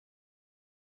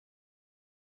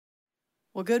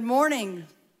Well, good morning.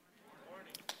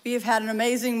 We have had an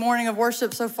amazing morning of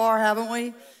worship so far, haven't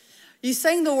we? You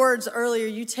sang the words earlier,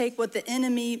 you take what the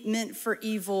enemy meant for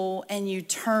evil and you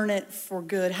turn it for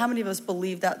good. How many of us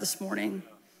believe that this morning?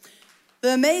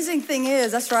 The amazing thing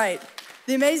is, that's right.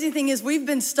 The amazing thing is we've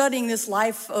been studying this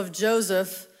life of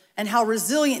Joseph and how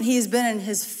resilient he has been in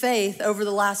his faith over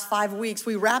the last 5 weeks.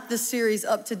 We wrap this series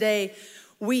up today,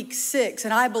 week 6,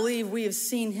 and I believe we have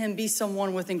seen him be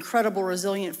someone with incredible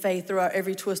resilient faith throughout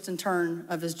every twist and turn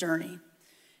of his journey.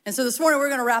 And so this morning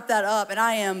we're gonna wrap that up, and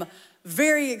I am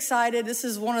very excited. This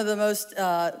is one of the most,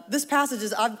 this passage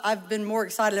is, I've been more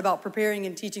excited about preparing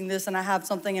and teaching this than I have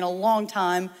something in a long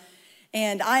time.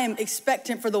 And I am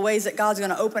expectant for the ways that God's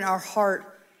gonna open our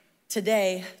heart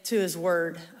today to his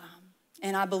word.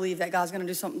 And I believe that God's gonna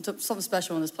do something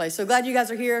special in this place. So glad you guys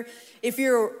are here. If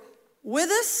you're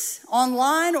with us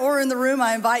online or in the room,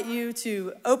 I invite you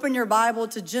to open your Bible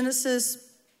to Genesis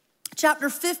chapter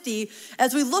 50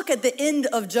 as we look at the end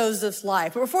of Joseph's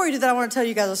life. But before we do that, I want to tell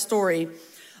you guys a story.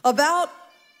 About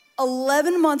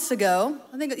 11 months ago,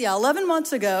 11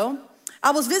 months ago,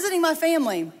 I was visiting my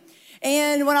family.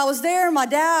 And when I was there, my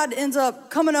dad ends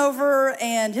up coming over,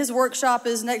 and his workshop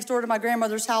is next door to my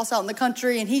grandmother's house out in the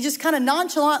country. And he just kind of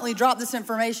nonchalantly dropped this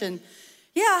information.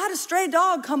 Yeah, I had a stray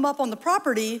dog come up on the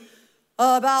property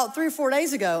about 3 or 4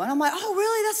 days ago. And I'm like, oh,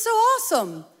 really? That's so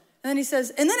awesome. And then he says,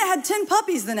 and then it had 10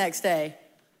 puppies the next day.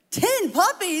 10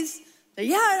 puppies?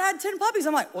 Yeah, it had 10 puppies.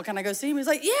 I'm like, well, can I go see him? He's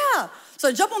like, yeah. So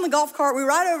I jump on the golf cart. We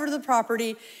ride over to the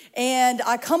property, and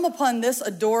I come upon this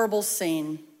adorable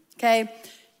scene, okay?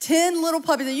 10 little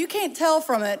puppies, and you can't tell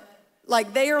from it,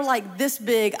 like they are like this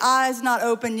big, eyes not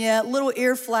open yet, little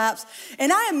ear flaps.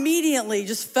 And I immediately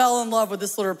just fell in love with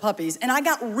this litter of puppies, and I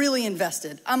got really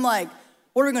invested. I'm like,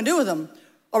 what are we gonna do with them?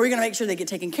 Are we gonna make sure they get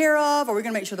taken care of? Are we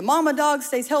gonna make sure the mama dog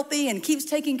stays healthy and keeps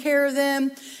taking care of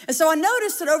them? And so I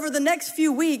noticed that over the next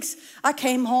few weeks, I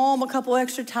came home a couple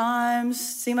extra times,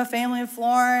 see my family in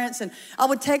Florence, and I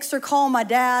would text or call my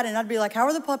dad, and I'd be like, how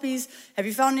are the puppies? Have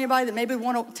you found anybody that maybe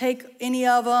want to take any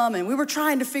of them? And we were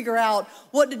trying to figure out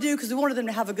what to do because we wanted them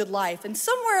to have a good life. And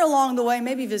somewhere along the way,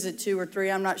 maybe visit 2 or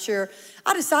 3, I'm not sure,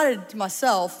 I decided to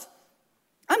myself,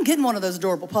 I'm getting one of those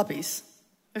adorable puppies,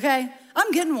 okay?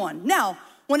 I'm getting one. Now,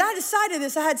 when I decided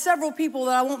this, I had several people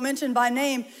that I won't mention by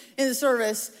name in the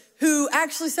service who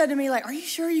actually said to me, like, are you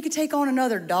sure you could take on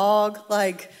another dog?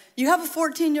 Like, you have a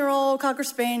 14-year-old Cocker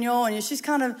Spaniel, and she's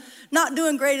kind of not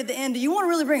doing great at the end. Do you want to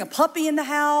really bring a puppy in the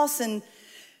house? And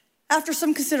after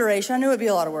some consideration, I knew it'd be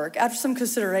a lot of work. After some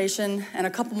consideration and a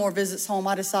couple more visits home,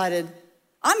 I decided,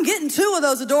 I'm getting 2 of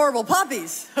those adorable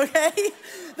puppies, okay?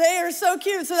 They are so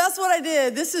cute. So that's what I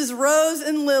did. This is Rose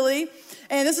and Lily.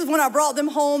 And this is when I brought them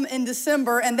home in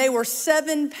December, and they were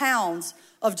 7 pounds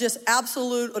of just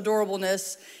absolute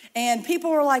adorableness. And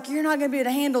people were like, you're not gonna be able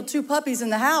to handle 2 puppies in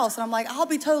the house. And I'm like, I'll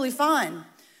be totally fine.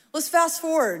 Let's fast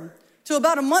forward to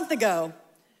about a month ago.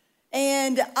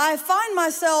 And I find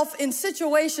myself in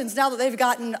situations now that they've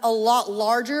gotten a lot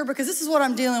larger, because this is what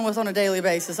I'm dealing with on a daily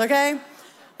basis, okay?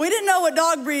 We didn't know what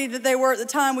dog breed that they were at the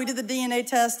time. We did the DNA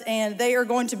test, and they are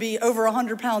going to be over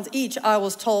 100 pounds each, I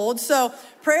was told. So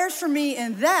prayers for me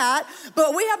in that,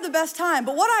 but we have the best time.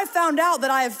 But what I found out,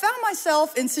 that I have found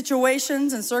myself in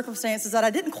situations and circumstances that I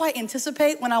didn't quite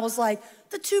anticipate when I was like,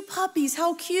 the 2 puppies,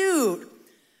 how cute.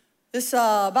 This,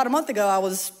 about a month ago, I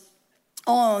was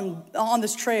on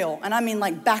this trail, and I mean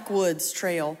like backwoods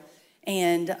trail.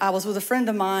 And I was with a friend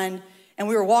of mine, and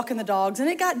we were walking the dogs, and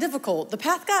it got difficult. The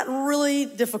path got really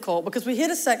difficult because we hit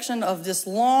a section of just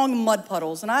long mud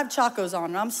puddles, and I have Chacos on,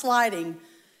 and I'm sliding,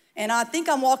 and I think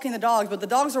I'm walking the dogs, but the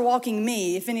dogs are walking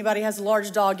me. If anybody has a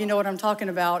large dog, you know what I'm talking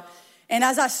about. And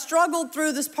as I struggled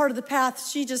through this part of the path,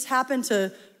 she just happened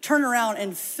to turn around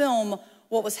and film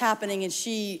what was happening, and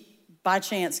she, by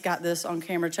chance, got this on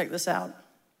camera. Check this out.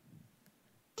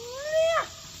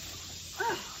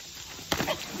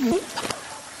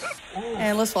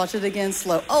 And let's watch it again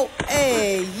slow. Oh,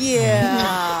 hey,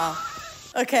 yeah.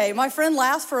 Okay, my friend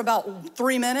laughs for about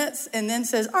 3 minutes and then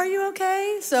says, are you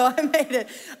okay? So I made it.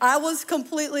 I was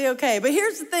completely okay. But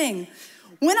here's the thing.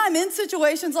 When I'm in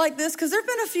situations like this, because there've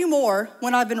been a few more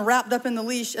when I've been wrapped up in the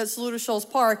leash at Saluda Shoals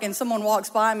Park and someone walks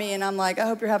by me and I'm like, I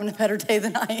hope you're having a better day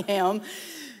than I am.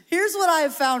 Here's what I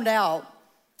have found out.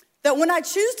 That when I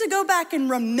choose to go back and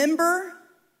remember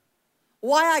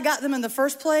why I got them in the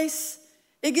first place,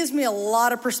 it gives me a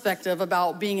lot of perspective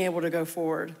about being able to go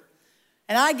forward.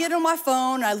 And I get on my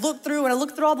phone, and I look through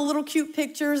all the little cute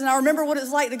pictures, and I remember what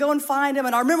it's like to go and find them,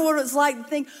 and I remember what it's like to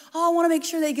think, oh, I want to make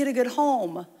sure they get a good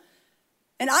home.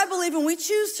 And I believe when we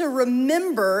choose to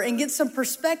remember and get some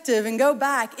perspective and go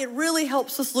back, it really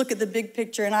helps us look at the big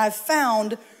picture. And I've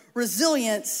found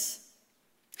resilience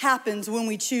happens when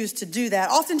we choose to do that.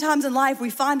 Oftentimes in life, we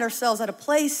find ourselves at a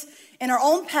place in our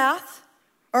own path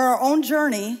or our own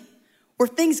journey where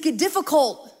things get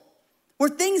difficult, where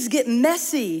things get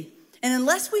messy. And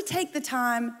unless we take the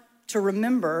time to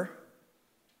remember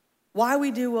why we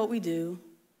do what we do,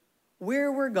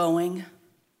 where we're going,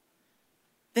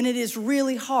 then it is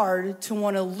really hard to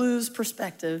want to lose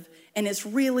perspective, and it's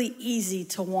really easy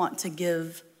to want to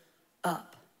give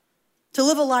up. To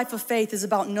live a life of faith is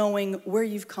about knowing where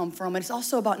you've come from, and it's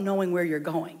also about knowing where you're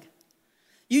going.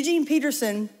 Eugene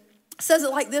Peterson says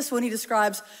it like this when he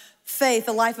describes faith,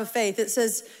 a life of faith. It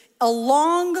says, a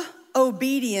long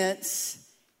obedience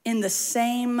in the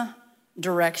same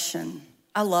direction.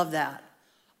 I love that.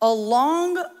 A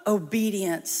long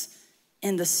obedience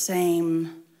in the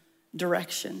same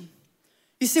direction.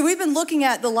 You see, we've been looking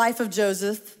at the life of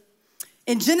Joseph.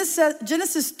 In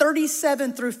Genesis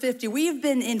 37 through 50, we've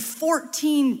been in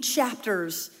 14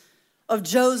 chapters of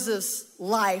Joseph's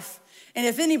life. And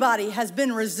if anybody has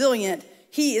been resilient,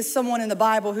 he is someone in the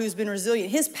Bible who's been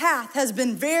resilient. His path has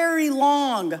been very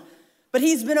long, but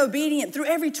he's been obedient through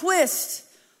every twist,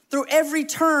 through every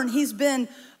turn. He's been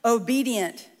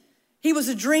obedient. He was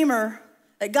a dreamer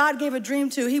that God gave a dream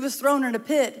to. He was thrown in a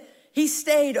pit. He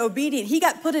stayed obedient. He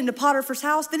got put into Potiphar's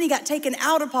house. Then he got taken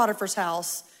out of Potiphar's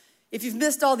house. If you've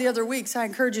missed all the other weeks, I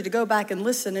encourage you to go back and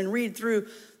listen and read through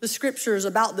the scriptures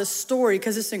about this story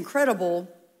because it's incredible.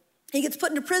 He gets put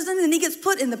into prison and he gets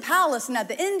put in the palace. And at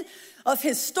the end of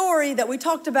his story that we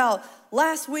talked about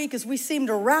last week, as we seem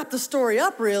to wrap the story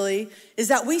up really, is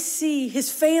that we see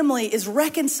his family is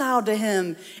reconciled to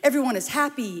him. Everyone is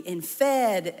happy and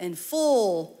fed and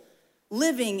full,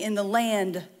 living in the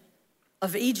land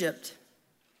of Egypt.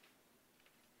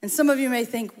 And some of you may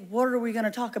think, what are we going to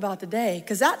talk about today?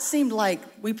 Because that seemed like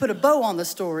we put a bow on the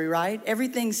story, right?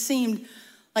 Everything seemed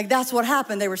like that's what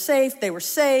happened. They were safe, they were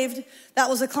saved. That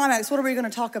was the climax. What are we going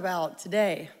to talk about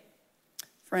today?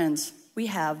 Friends, we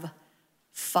have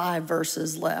 5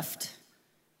 verses left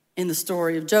in the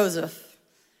story of Joseph.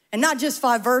 And not just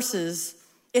 5 verses,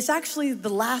 it's actually the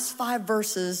last 5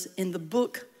 verses in the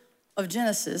book of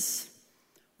Genesis,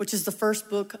 which is the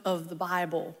first book of the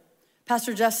Bible.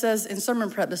 Pastor Jeff says in sermon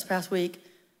prep this past week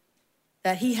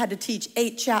that he had to teach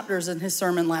 8 chapters in his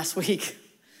sermon last week.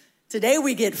 Today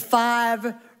we get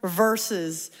 5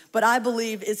 verses, but I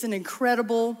believe it's an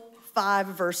incredible 5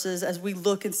 verses as we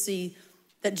look and see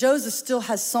that Joseph still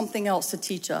has something else to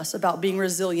teach us about being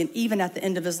resilient even at the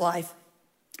end of his life.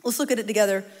 Let's look at it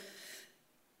together.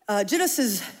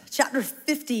 Genesis chapter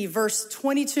 50, verse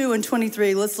 22 and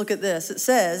 23. Let's look at this. It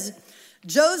says,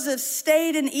 Joseph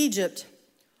stayed in Egypt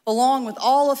along with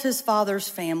all of his father's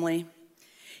family.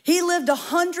 He lived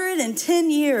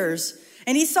 110 years,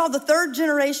 and he saw the 3rd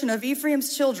generation of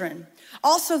Ephraim's children,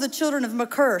 also the children of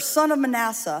Machir, son of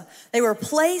Manasseh. They were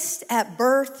placed at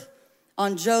birth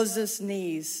on Joseph's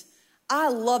knees. I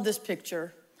love this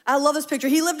picture. I love this picture.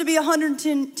 He lived to be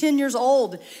 110 years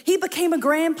old. He became a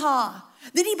grandpa.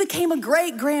 Then he became a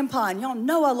great grandpa. And y'all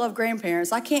know I love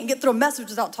grandparents. I can't get through a message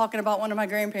without talking about one of my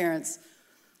grandparents.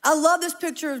 I love this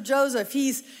picture of Joseph.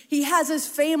 He has his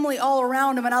family all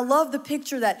around him. And I love the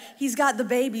picture that he's got the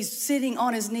babies sitting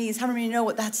on his knees. How many of you know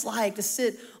what that's like to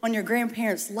sit on your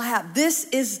grandparents' lap? This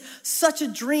is such a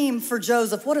dream for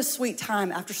Joseph. What a sweet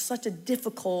time after such a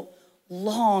difficult,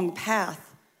 long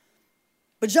path.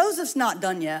 But Joseph's not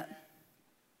done yet.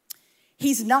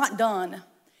 He's not done.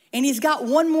 And he's got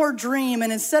one more dream.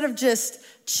 And instead of just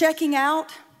checking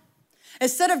out,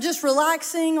 instead of just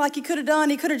relaxing like he could have done,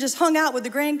 he could have just hung out with the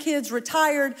grandkids,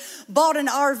 retired, bought an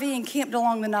RV, and camped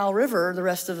along the Nile River the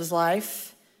rest of his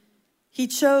life. He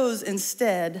chose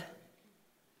instead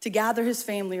to gather his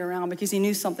family around because he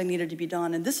knew something needed to be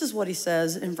done. And this is what he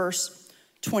says in verse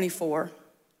 24.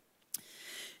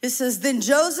 It says, then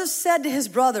Joseph said to his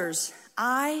brothers,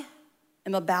 I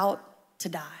am about to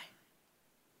die,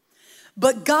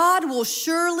 but God will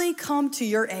surely come to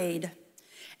your aid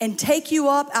and take you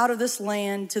up out of this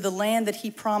land to the land that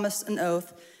he promised an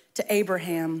oath to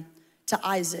Abraham, to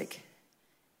Isaac,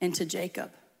 and to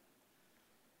Jacob.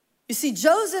 You see,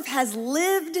 Joseph has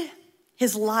lived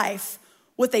his life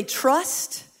with a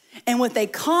trust and with a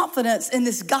confidence in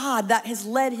this God that has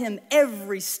led him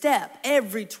every step,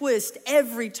 every twist,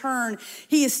 every turn.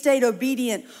 He has stayed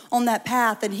obedient on that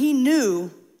path, and he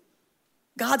knew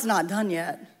God's not done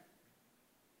yet.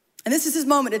 And this is his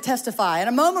moment to testify. And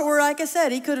a moment where, like I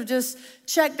said, he could have just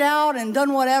checked out and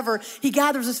done whatever. He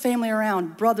gathers his family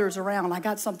around, brothers around. I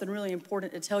got something really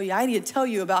important to tell you. I need to tell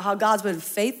you about how God's been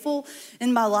faithful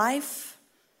in my life.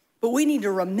 But we need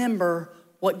to remember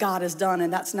what God has done.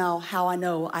 And that's now how I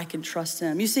know I can trust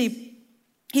him. You see,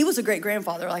 he was a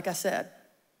great-grandfather, like I said.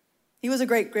 He was a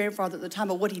great-grandfather at the time,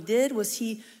 but what he did was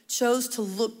he chose to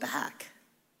look back.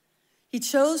 He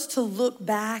chose to look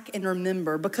back and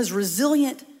remember, because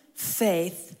resilient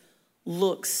faith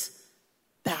looks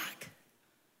back.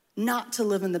 Not to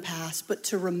live in the past, but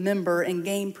to remember and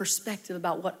gain perspective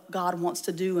about what God wants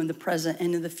to do in the present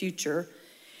and in the future.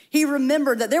 He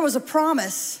remembered that there was a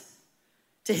promise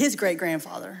to his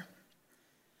great-grandfather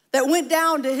that went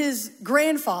down to his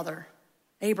grandfather,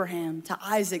 Abraham, to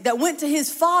Isaac, that went to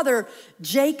his father,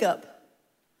 Jacob,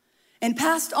 and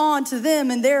passed on to them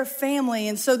and their family.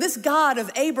 And so this God of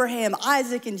Abraham,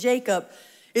 Isaac, and Jacob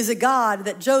is a God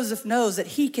that Joseph knows that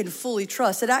he can fully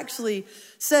trust. It actually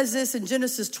says this in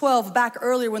Genesis 12, back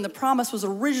earlier when the promise was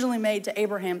originally made to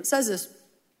Abraham. It says this: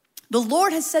 the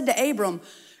Lord has said to Abram,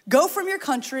 go from your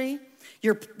country,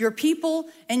 your people,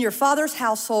 and your father's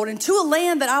household into a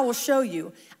land that I will show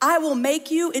you. I will make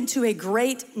you into a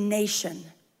great nation,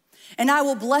 and I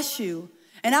will bless you,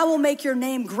 and I will make your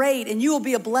name great, and you will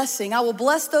be a blessing. I will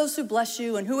bless those who bless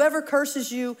you, and whoever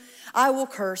curses you, I will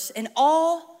curse. And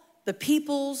all the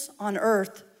peoples on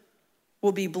earth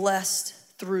will be blessed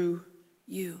through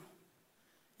you.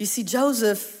 You see,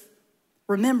 Joseph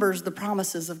remembers the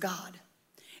promises of God,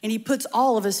 and he puts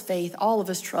all of his faith, all of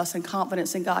his trust and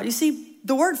confidence in God. You see,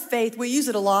 the word faith, we use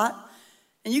it a lot,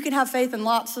 and you can have faith in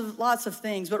lots of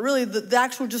things, but really the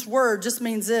actual word just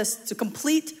means this: it's a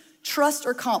complete trust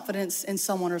or confidence in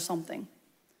someone or something.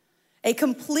 A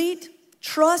complete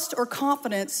trust or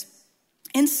confidence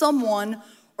in someone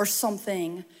or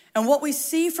something. And what we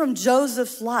see from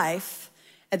Joseph's life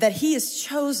is that he has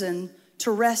chosen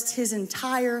to rest his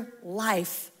entire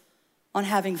life on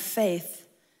having faith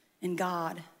in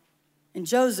God. And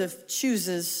Joseph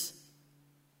chooses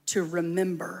to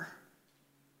remember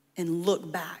and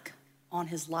look back on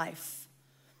his life.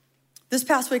 This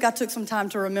past week, I took some time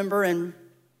to remember, and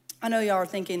I know y'all are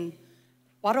thinking,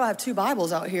 why do I have 2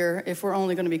 Bibles out here if we're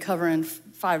only going to be covering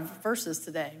 5 verses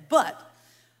today? But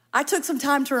I took some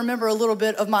time to remember a little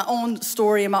bit of my own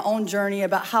story and my own journey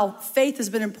about how faith has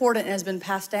been important and has been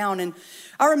passed down. And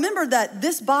I remembered that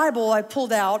this Bible I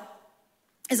pulled out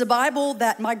is a Bible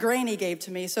that my granny gave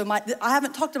to me. So I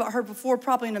haven't talked about her before,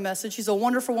 probably in a message. She's a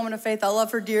wonderful woman of faith. I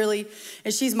love her dearly,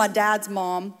 and she's my dad's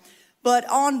mom. But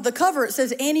on the cover, it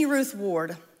says Annie Ruth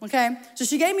Ward, okay? So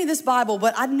she gave me this Bible,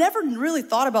 but I'd never really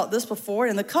thought about this before.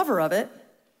 In the cover of it,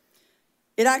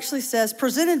 it actually says,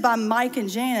 presented by Mike and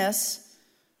Janice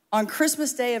on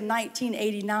Christmas Day of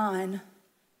 1989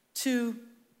 to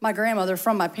my grandmother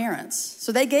from my parents.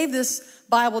 So they gave this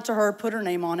Bible to her, put her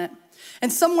name on it.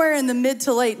 And somewhere in the mid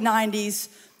to late 90s,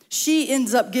 she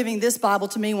ends up giving this Bible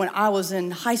to me when I was in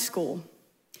high school.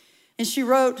 And she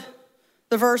wrote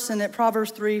the verse in it,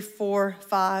 Proverbs 3, 4,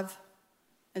 5,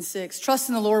 and 6. Trust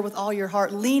in the Lord with all your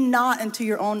heart. Lean not into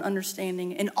your own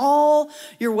understanding. In all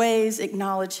your ways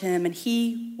acknowledge him, and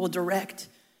he will direct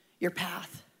your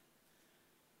path.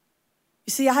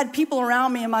 You see, I had people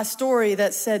around me in my story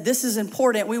that said, this is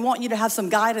important. We want you to have some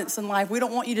guidance in life. We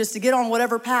don't want you just to get on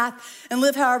whatever path and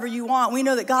live however you want. We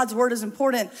know that God's word is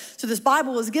important. So this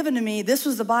Bible was given to me. This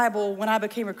was the Bible when I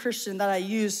became a Christian that I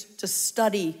used to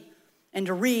study and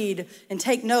to read and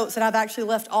take notes. And I've actually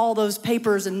left all those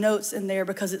papers and notes in there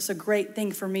because it's a great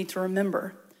thing for me to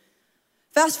remember.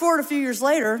 Fast forward a few years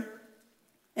later,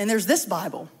 and there's this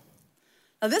Bible.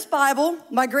 Now this Bible,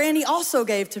 my granny also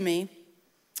gave to me.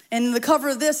 And in the cover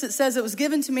of this, it says it was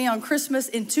given to me on Christmas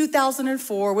in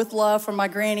 2004 with love from my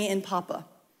granny and papa.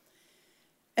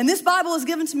 And this Bible was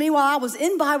given to me while I was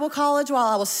in Bible college, while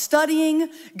I was studying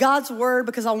God's word,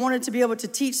 because I wanted to be able to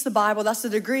teach the Bible. That's the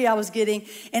degree I was getting.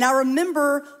 And I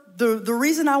remember the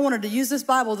reason I wanted to use this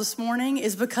Bible this morning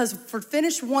is because for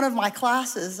finish one of my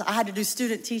classes, I had to do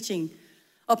student teaching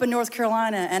up in North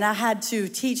Carolina. And I had to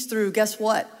teach through, guess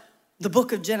what? The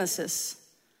book of Genesis.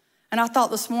 And I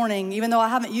thought this morning, even though I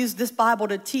haven't used this Bible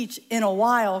to teach in a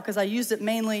while, because I used it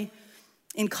mainly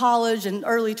in college and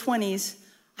early 20s,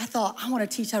 I thought, I want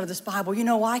to teach out of this Bible. You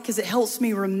know why? Because it helps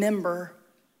me remember.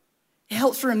 It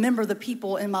helps remember the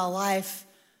people in my life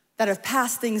that have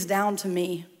passed things down to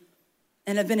me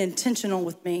and have been intentional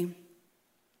with me.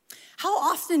 How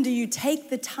often do you take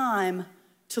the time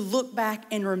to look back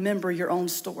and remember your own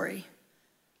story?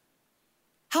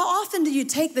 How often do you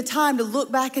take the time to look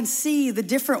back and see the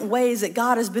different ways that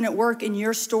God has been at work in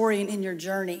your story and in your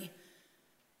journey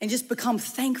and just become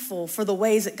thankful for the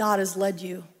ways that God has led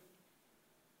you?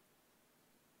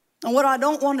 And what I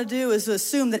don't want to do is to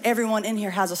assume that everyone in here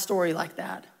has a story like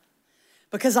that,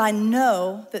 because I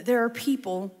know that there are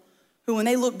people who, when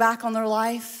they look back on their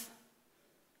life,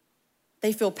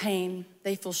 they feel pain,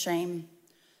 they feel shame.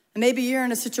 And maybe you're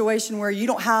in a situation where you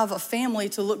don't have a family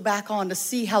to look back on to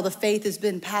see how the faith has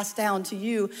been passed down to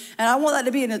you. And I want that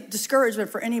to be a discouragement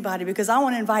for anybody, because I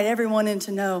want to invite everyone in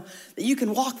to know that you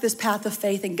can walk this path of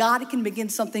faith and God can begin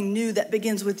something new that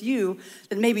begins with you,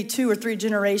 that maybe 2 or 3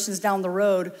 generations down the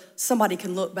road, somebody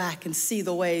can look back and see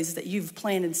the ways that you've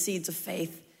planted seeds of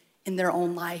faith in their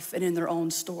own life and in their own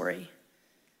story.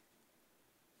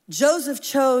 Joseph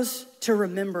chose to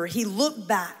remember. He looked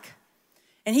back.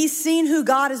 And he's seen who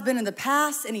God has been in the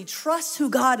past, and he trusts who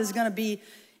God is going to be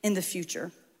in the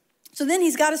future. So then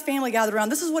he's got his family gathered around.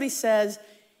 This is what he says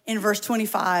in verse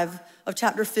 25 of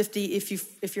chapter 50,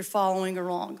 if you're following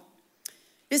along.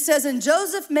 It says, "And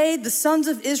Joseph made the sons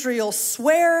of Israel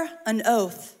swear an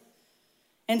oath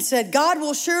and said, 'God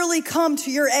will surely come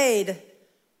to your aid.'"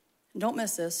 Don't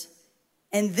miss this.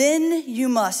 "And then you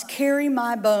must carry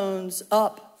my bones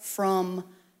up from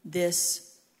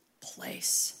this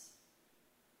place."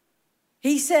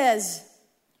 He says,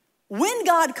 when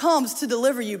God comes to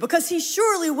deliver you, because he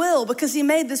surely will, because he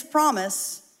made this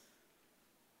promise,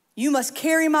 you must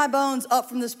carry my bones up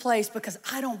from this place, because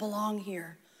I don't belong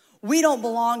here. We don't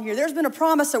belong here. There's been a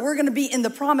promise that we're going to be in the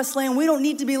promised land. We don't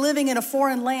need to be living in a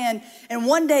foreign land. And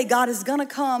one day God is going to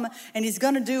come and he's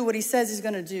going to do what he says he's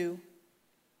going to do.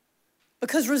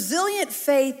 Because resilient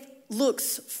faith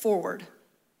looks forward.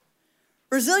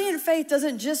 Resilient faith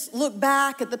doesn't just look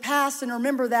back at the past and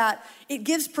remember that. It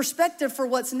gives perspective for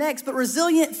what's next, but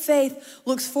resilient faith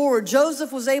looks forward.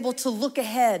 Joseph was able to look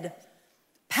ahead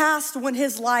past when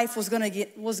his life was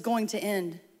going to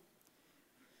end.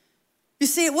 You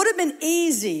see, it would have been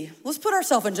easy. Let's put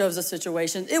ourselves in Joseph's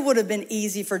situation. It would have been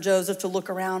easy for Joseph to look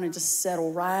around and just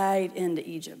settle right into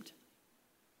Egypt.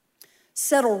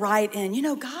 Settle right in. You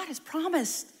know, God's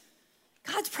promised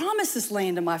this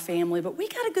land to my family, but we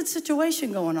got a good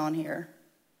situation going on here.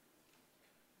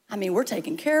 I mean, we're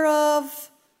taken care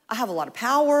of. I have a lot of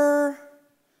power.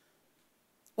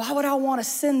 Why would I want to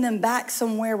send them back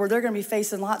somewhere where they're going to be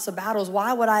facing lots of battles?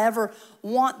 Why would I ever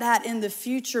want that in the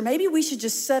future? Maybe we should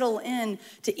just settle in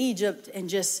to Egypt and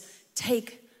just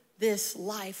take this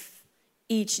life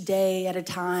each day at a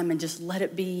time and just let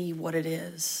it be what it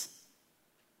is.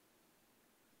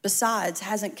 Besides,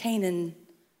 hasn't Canaan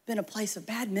been a place of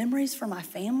bad memories for my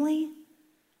family?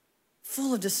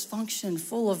 Full of dysfunction,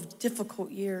 full of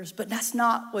difficult years. But that's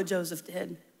not what Joseph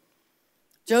did.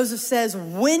 Joseph says,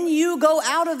 when you go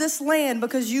out of this land,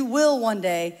 because you will one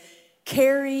day,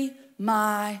 carry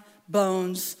my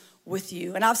bones with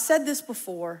you. And I've said this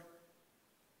before,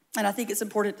 and I think it's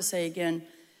important to say again.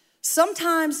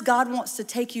 Sometimes God wants to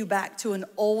take you back to an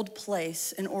old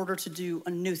place in order to do a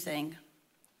new thing.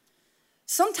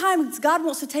 Sometimes God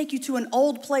wants to take you to an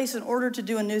old place in order to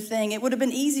do a new thing. It would have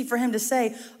been easy for him to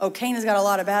say, oh, Canaan's got a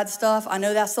lot of bad stuff. I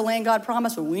know that's the land God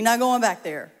promised, but we're not going back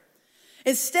there.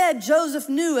 Instead, Joseph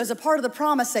knew as a part of the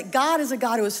promise that God is a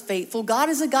God who is faithful. God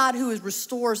is a God who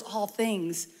restores all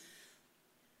things.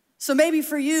 So maybe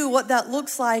for you, what that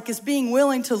looks like is being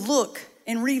willing to look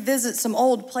and revisit some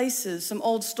old places, some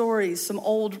old stories, some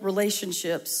old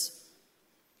relationships.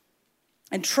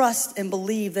 And trust and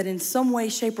believe that in some way,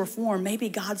 shape, or form, maybe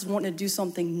God's wanting to do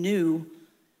something new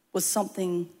with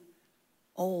something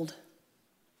old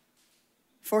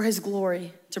for his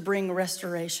glory, to bring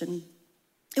restoration.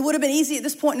 It would have been easy at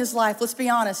this point in his life. Let's be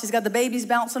honest. He's got the babies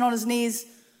bouncing on his knees.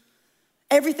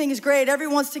 Everything is great.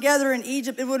 Everyone's together in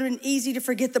Egypt. It would have been easy to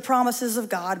forget the promises of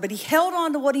God, but he held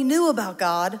on to what he knew about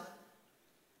God.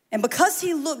 And because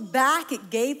he looked back, it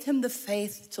gave him the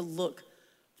faith to look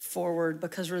forward,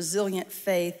 because resilient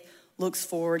faith looks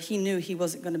forward. He knew he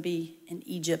wasn't going to be in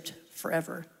Egypt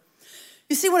forever.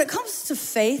 You see, when it comes to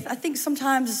faith, I think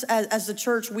sometimes as the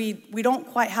church, we don't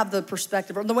quite have the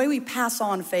perspective, or the way we pass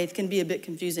on faith can be a bit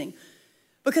confusing.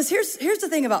 Because here's the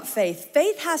thing about faith.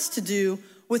 Faith has to do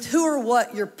with who or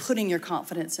what you're putting your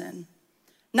confidence in.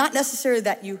 Not necessarily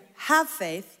that you have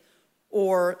faith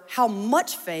or how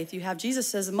much faith you have. Jesus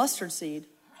says a mustard seed.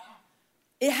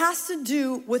 It has to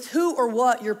do with who or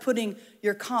what you're putting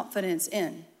your confidence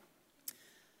in.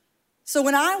 So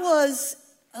when I was,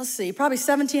 probably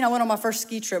 17, I went on my first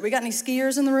ski trip. We got any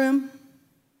skiers in the room?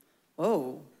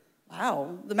 Whoa,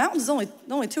 wow. The mountain's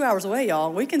only 2 hours away,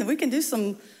 y'all. We can do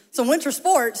some winter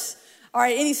sports. All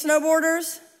right, any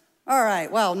snowboarders? All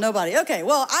right, wow, nobody. Okay,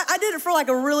 well, I did it for like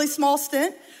a really small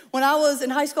stint. When I was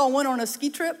in high school, I went on a ski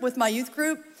trip with my youth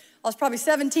group. I was probably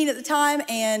 17 at the time,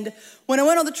 and when I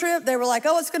went on the trip, they were like,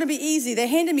 oh, it's gonna be easy. They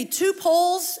handed me 2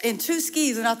 poles and 2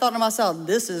 skis, and I thought to myself,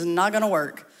 this is not gonna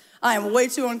work. I am way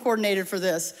too uncoordinated for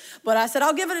this. But I said,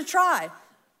 I'll give it a try.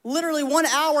 Literally 1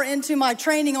 hour into my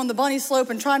training on the bunny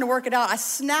slope and trying to work it out, I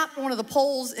snapped one of the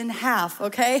poles in half,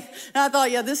 okay? And I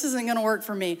thought, yeah, this isn't gonna work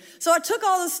for me. So I took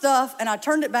all this stuff and I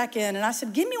turned it back in and I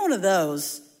said, give me one of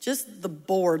those, just the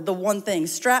board, the one thing,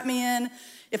 strap me in.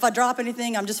 If I drop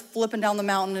anything, I'm just flipping down the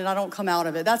mountain and I don't come out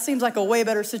of it. That seems like a way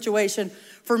better situation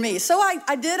for me. So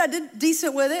I did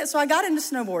decent with it. So I got into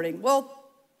snowboarding. Well,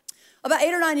 about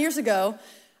 8 or 9 years ago,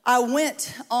 I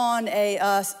went on a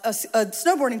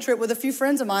snowboarding trip with a few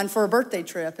friends of mine for a birthday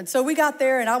trip. And so we got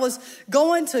there and I was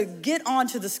going to get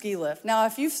onto the ski lift. Now,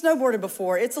 if you've snowboarded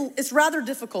before, it's rather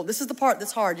difficult. This is the part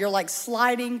that's hard. You're like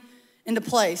sliding into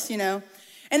place, you know?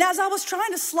 And as I was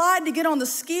trying to slide to get on the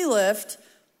ski lift,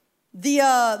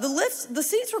 the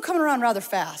seats were coming around rather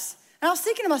fast. And I was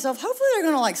thinking to myself, hopefully they're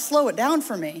gonna like slow it down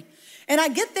for me. And I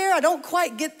get there, I don't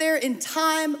quite get there in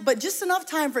time, but just enough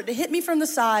time for it to hit me from the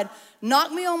side,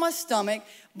 knock me on my stomach,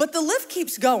 but the lift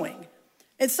keeps going.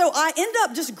 And so I end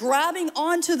up just grabbing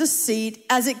onto the seat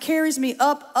as it carries me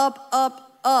up, up,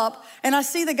 up, up. And I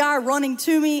see the guy running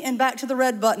to me and back to the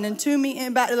red button and to me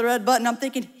and back to the red button. I'm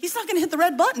thinking, he's not gonna hit the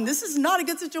red button. This is not a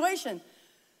good situation.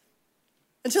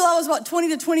 Until I was about 20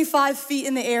 to 25 feet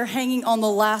in the air, hanging on the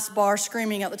last bar,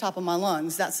 screaming at the top of my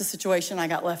lungs. That's the situation I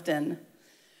got left in.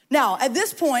 Now, at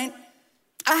this point,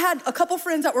 I had a couple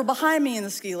friends that were behind me in the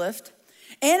ski lift,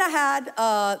 and I had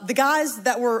the guys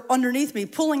that were underneath me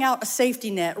pulling out a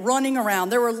safety net, running around.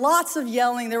 There were lots of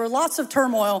yelling, there were lots of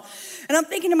turmoil, and I'm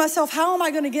thinking to myself, how am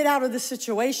I gonna get out of this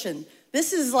situation?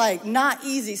 This is like not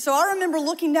easy. So I remember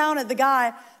looking down at the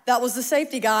guy that was the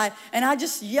safety guy, and I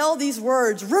just yelled these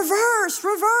words, reverse,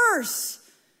 reverse.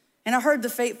 And I heard the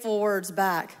fateful words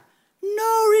back,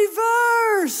 no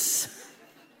reverse.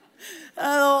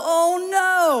 Oh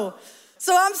no.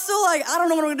 So I'm still like, I don't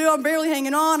know what I'm gonna do. I'm barely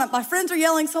hanging on. My friends are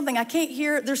yelling something I can't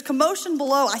hear. There's commotion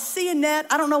below. I see a net.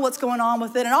 I don't know what's going on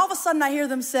with it. And all of a sudden I hear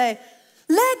them say,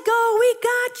 let go, we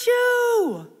got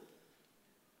you.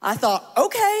 I thought,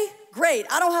 okay, great.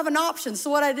 I don't have an option.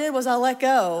 So what I did was I let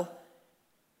go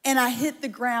and I hit the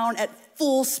ground at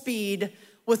full speed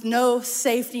with no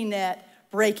safety net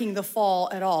breaking the fall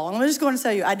at all. And I'm just going to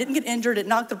tell you, I didn't get injured. It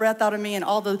knocked the breath out of me and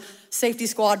all the safety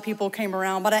squad people came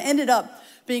around, but I ended up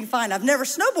being fine. I've never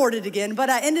snowboarded again, but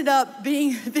I ended up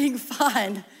being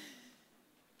fine.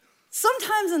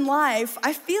 Sometimes in life,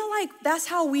 I feel like that's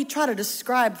how we try to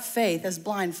describe faith, as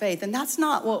blind faith, and that's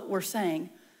not what we're saying.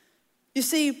 You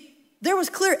see, there was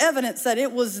clear evidence that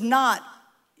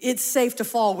it's safe to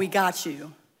fall, we got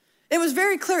you. It was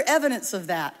very clear evidence of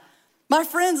that. My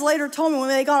friends later told me when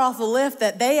they got off the lift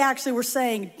that they actually were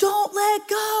saying, don't let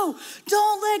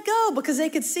go, because they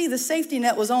could see the safety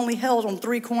net was only held on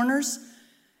 3 corners,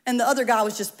 and the other guy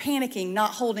was just panicking,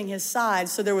 not holding his side,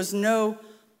 so there was no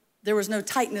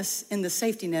tightness in the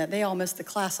safety net. They all missed the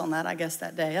class on that, I guess,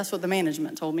 that day. That's what the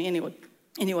management told me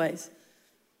anyways.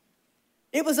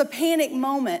 It was a panic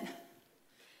moment.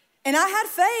 And I had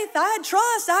faith, I had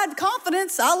trust, I had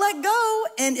confidence, I let go,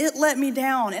 and it let me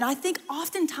down. And I think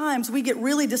oftentimes we get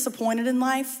really disappointed in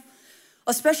life,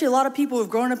 especially a lot of people who've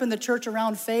grown up in the church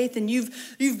around faith, and you've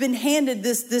been handed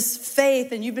this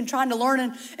faith, and you've been trying to learn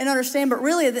and understand, but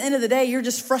really at the end of the day, you're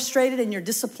just frustrated and you're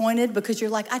disappointed because you're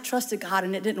like, I trusted God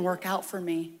and it didn't work out for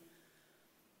me.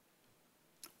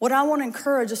 What I want to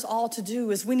encourage us all to do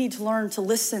is we need to learn to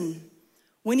listen.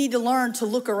 We need to learn to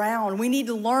look around. We need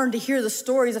to learn to hear the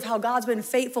stories of how God's been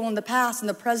faithful in the past and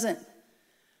the present.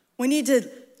 We need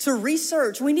to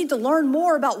research. We need to learn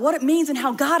more about what it means and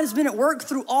how God has been at work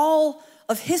through all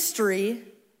of history,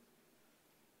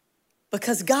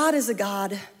 because God is a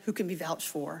God who can be vouched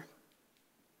for.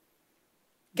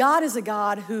 God is a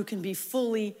God who can be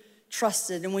fully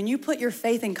trusted. And when you put your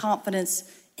faith and confidence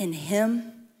in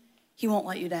Him, He won't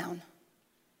let you down.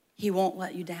 He won't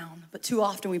let you down. But too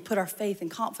often we put our faith and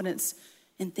confidence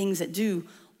in things that do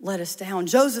let us down.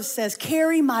 Joseph says,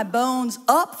 carry my bones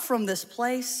up from this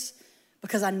place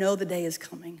because I know the day is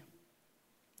coming.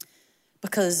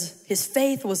 Because his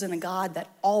faith was in a God that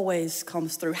always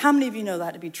comes through. How many of you know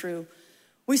that to be true?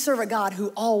 We serve a God who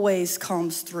always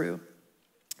comes through.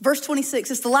 Verse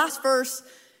 26, it's the last verse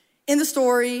in the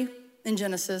story in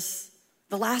Genesis,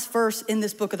 the last verse in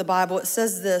this book of the Bible. It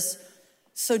says this,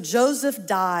 so Joseph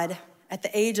died at the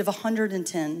age of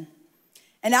 110.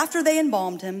 And after they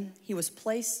embalmed him, he was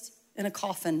placed in a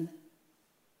coffin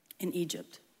in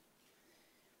Egypt.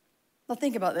 Now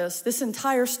think about this. This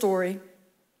entire story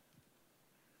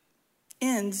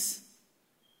ends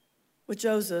with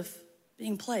Joseph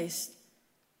being placed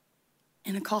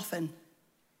in a coffin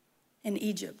in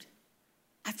Egypt.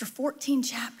 After 14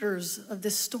 chapters of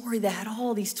this story that had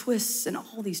all these twists and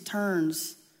all these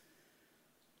turns,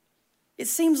 it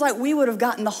seems like we would have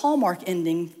gotten the Hallmark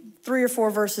ending 3 or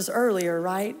 4 verses earlier,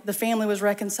 right? The family was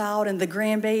reconciled and the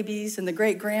grandbabies and the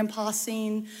great-grandpa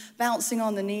scene bouncing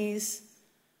on the knees.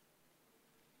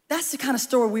 That's the kind of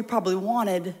story we probably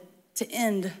wanted to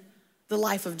end the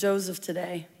life of Joseph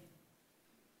today.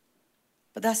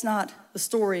 But that's not the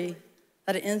story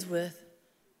that it ends with,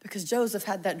 because Joseph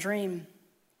had that dream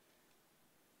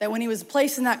that when he was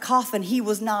placed in that coffin, he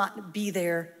was not be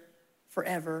there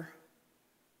forever.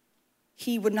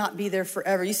 He would not be there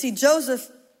forever. You see, Joseph,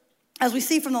 as we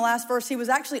see from the last verse, he was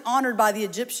actually honored by the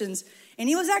Egyptians, and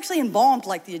he was actually embalmed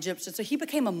like the Egyptians, so he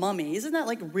became a mummy. Isn't that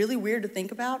like really weird to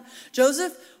think about?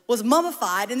 Joseph was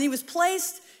mummified, and he was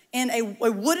placed in a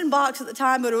wooden box at the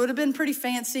time, but it would have been pretty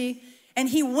fancy, and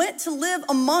he went to live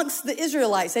amongst the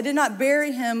Israelites. They did not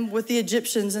bury him with the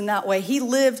Egyptians in that way. He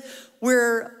lived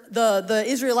where the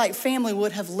Israelite family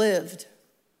would have lived.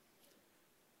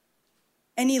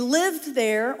 And he lived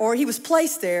there, or he was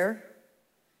placed there.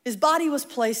 His body was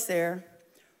placed there,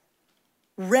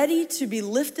 ready to be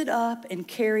lifted up and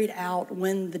carried out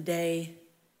when the day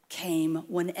came,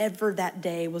 whenever that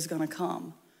day was going to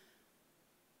come.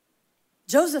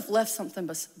 Joseph left something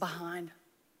behind.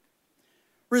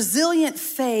 Resilient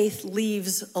faith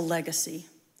leaves a legacy.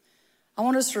 I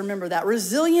want us to remember that.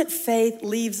 Resilient faith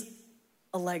leaves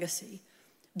a legacy.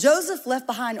 Joseph left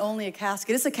behind only a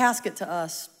casket. It's a casket to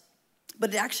us,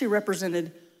 but it actually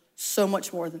represented so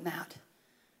much more than that.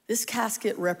 This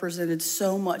casket represented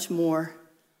so much more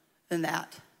than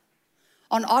that.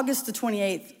 On August the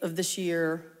 28th of this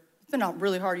year, it's been a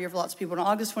really hard year for lots of people. On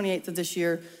August 28th of this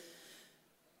year,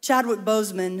 Chadwick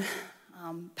Boseman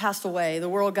passed away. The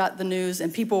world got the news,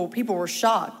 and people were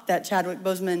shocked that Chadwick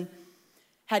Boseman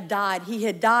had died. He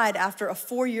had died after a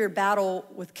 4-year battle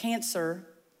with cancer.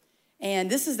 And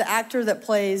this is the actor that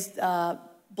plays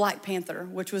Black Panther,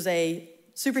 which was a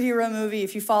superhero movie.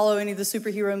 If you follow any of the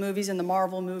superhero movies and the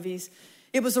Marvel movies,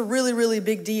 it was a really, really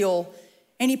big deal.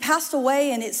 And he passed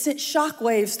away, and it sent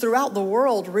shockwaves throughout the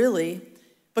world, really,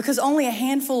 because only a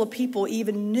handful of people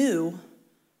even knew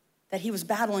that he was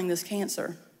battling this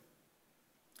cancer.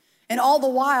 And all the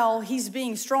while, he's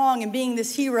being strong and being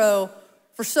this hero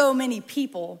for so many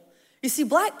people. You see,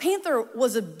 Black Panther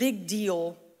was a big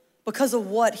deal because of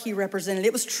what he represented.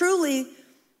 It was truly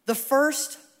the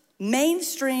first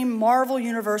mainstream Marvel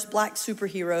Universe Black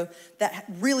superhero that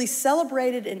really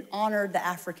celebrated and honored the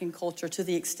African culture to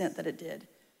the extent that it did.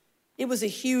 It was a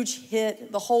huge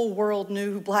hit. The whole world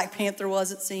knew who Black Panther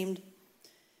was, it seemed.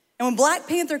 And when Black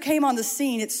Panther came on the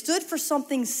scene, it stood for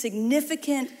something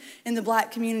significant in the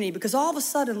Black community, because all of a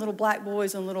sudden, little Black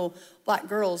boys and little Black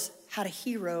girls had a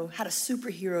hero, had a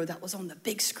superhero that was on the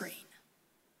big screen,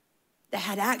 that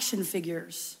had action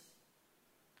figures.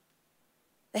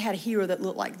 They had a hero that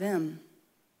looked like them.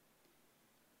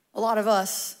 A lot of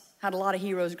us had a lot of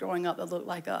heroes growing up that looked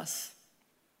like us.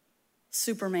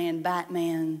 Superman,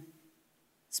 Batman,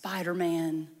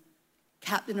 Spider-Man,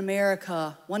 Captain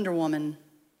America, Wonder Woman.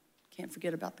 Can't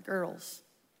forget about the girls.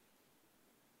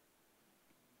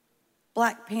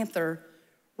 Black Panther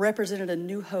represented a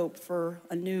new hope for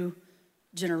a new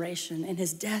generation, and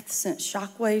his death sent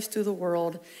shockwaves through the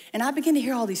world. And I began to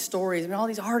hear all these stories, all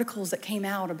these articles that came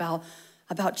out about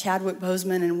Chadwick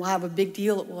Boseman and why of a big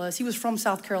deal it was. He was from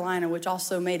South Carolina, which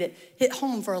also made it hit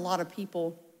home for a lot of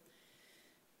people.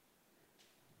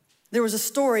 There was a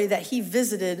story that he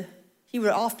visited. He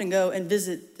would often go and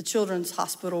visit the children's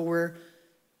hospital where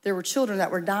there were children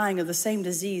that were dying of the same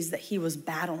disease that he was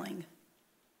battling.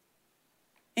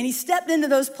 And he stepped into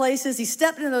those places, he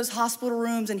stepped into those hospital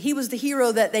rooms, and he was the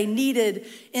hero that they needed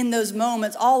in those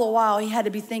moments. All the while, he had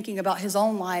to be thinking about his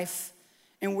own life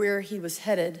and where he was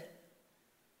headed.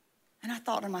 And I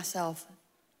thought to myself,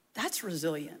 that's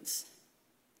resilience.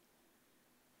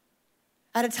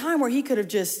 At a time where he could have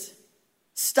just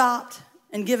stopped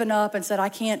and given up and said, I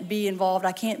can't be involved,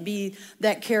 I can't be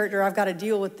that character, I've got to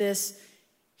deal with this,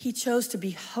 he chose to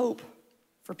be hope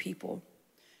for people.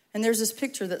 And there's this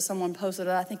picture that someone posted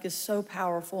that I think is so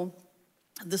powerful.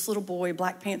 This little boy,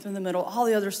 Black Panther in the middle, all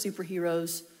the other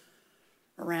superheroes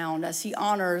around as he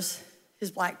honors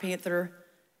his Black Panther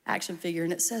action figure.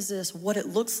 And it says this: what it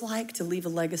looks like to leave a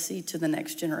legacy to the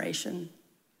next generation.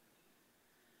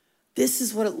 This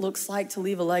is what it looks like to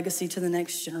leave a legacy to the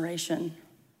next generation.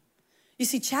 You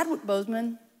see, Chadwick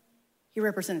Boseman, he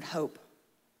represented hope.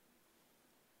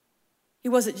 He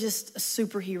wasn't just a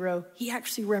superhero. He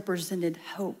actually represented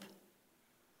hope.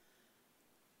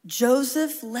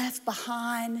 Joseph left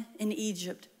behind in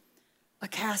Egypt a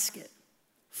casket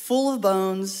full of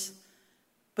bones,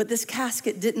 but this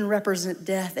casket didn't represent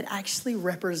death. It actually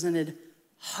represented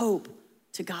hope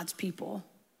to God's people.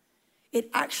 It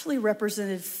actually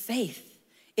represented faith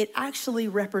it actually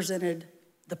represented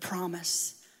the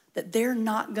promise that they're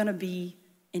not gonna be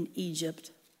in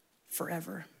Egypt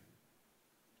forever.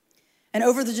 And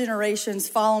over the generations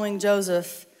following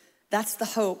Joseph, that's the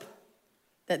hope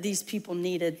that these people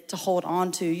needed to hold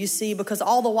on to. You see, because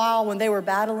all the while when they were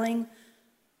battling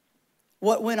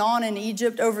what went on in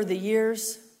Egypt over the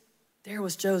years, there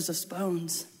was Joseph's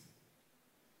bones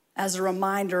as a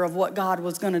reminder of what God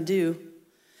was gonna do.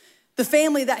 The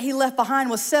family that he left behind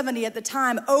was 70 at the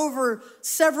time. Over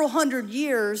several hundred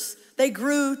years, they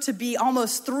grew to be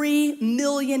almost 3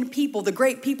 million people, the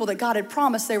great people that God had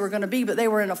promised they were gonna be, but they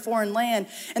were in a foreign land.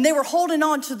 And they were holding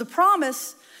on to the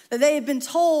promise that they had been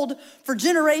told for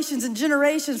generations and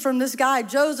generations from this guy,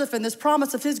 Joseph, and this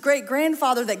promise of his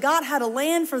great-grandfather that God had a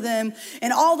land for them.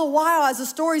 And all the while, as the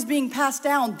story's being passed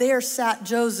down, there sat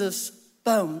Joseph's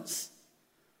bones.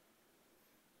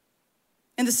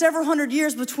 In the several hundred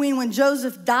years between when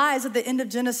Joseph dies at the end of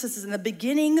Genesis and the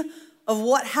beginning of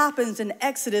what happens in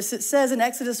Exodus, it says in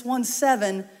Exodus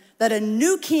 1:7 that a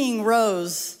new king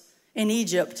rose in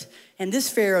Egypt, and this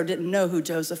Pharaoh didn't know who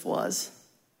Joseph was.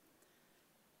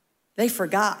 They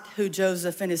forgot who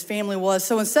Joseph and his family was.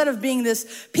 So instead of being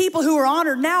this people who were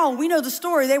honored, now we know the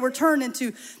story. They were turned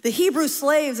into the Hebrew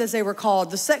slaves, as they were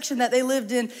called, the section that they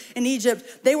lived in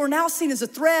Egypt. They were now seen as a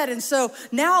threat. And so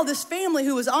now this family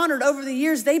who was honored over the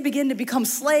years, they begin to become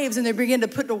slaves and they begin to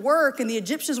put to work. And the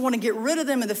Egyptians want to get rid of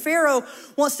them and the Pharaoh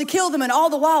wants to kill them. And all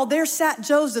the while there sat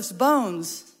Joseph's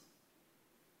bones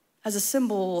as a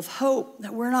symbol of hope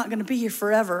that we're not going to be here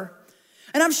forever.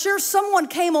 And I'm sure someone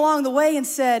came along the way and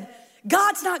said,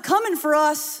 God's not coming for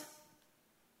us.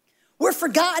 We're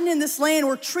forgotten in this land.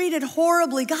 We're treated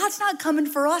horribly. God's not coming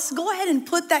for us. Go ahead and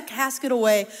put that casket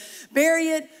away. Bury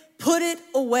it, put it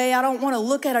away. I don't want to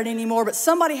look at it anymore. But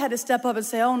somebody had to step up and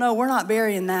say, oh no, we're not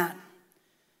burying that.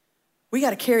 We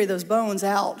got to carry those bones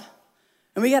out.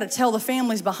 And we got to tell the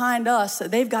families behind us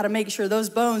that they've got to make sure those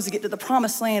bones get to the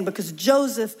promised land because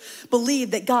Joseph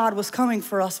believed that God was coming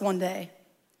for us one day.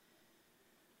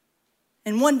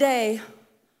 And one day,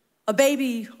 a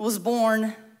baby was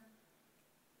born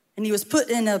and he was put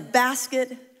in a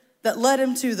basket that led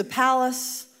him to the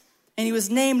palace, and he was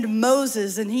named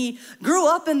Moses, and he grew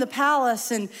up in the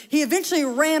palace, and he eventually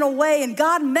ran away, and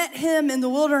God met him in the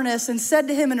wilderness and said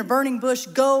to him in a burning bush,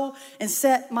 go and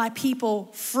set my people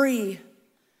free.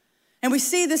 And we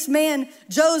see this man,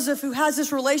 Joseph, who has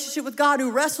this relationship with God,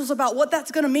 who wrestles about what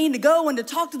that's gonna mean to go and to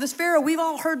talk to this Pharaoh. We've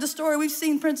all heard the story. We've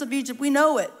seen Prince of Egypt. We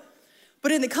know it.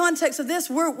 But in the context of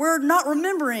this, we're not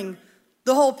remembering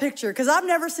the whole picture because I've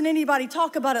never seen anybody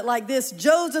talk about it like this.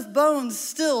 Joseph's bones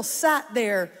still sat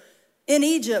there in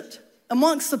Egypt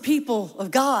amongst the people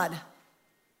of God.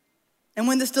 And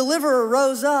when this deliverer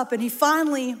rose up and he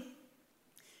finally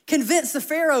convinced the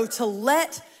Pharaoh to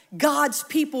let God's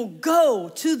people go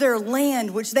to their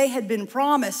land, which they had been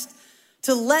promised,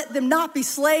 to let them not be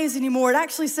slaves anymore. It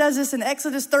actually says this in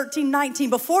Exodus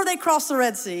 13:19, before they crossed the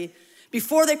Red Sea,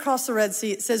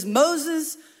 it says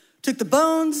Moses took the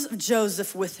bones of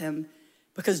Joseph with him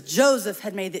because Joseph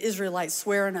had made the Israelites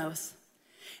swear an oath.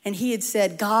 And he had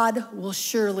said, God will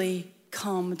surely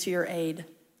come to your aid.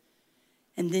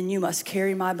 And then you must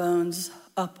carry my bones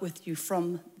up with you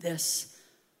from this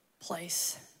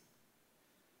place.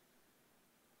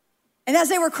 And as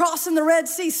they were crossing the Red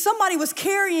Sea, somebody was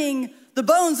carrying the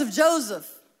bones of Joseph.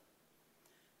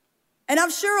 And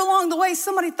I'm sure along the way,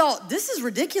 somebody thought, this is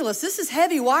ridiculous. This is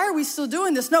heavy. Why are we still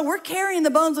doing this? No, we're carrying the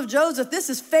bones of Joseph. This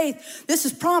is faith. This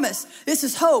is promise. This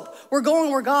is hope. We're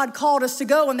going where God called us to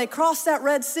go. And they crossed that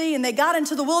Red Sea and they got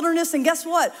into the wilderness. And guess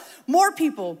what? More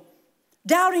people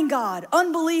doubting God,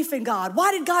 unbelief in God.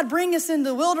 Why did God bring us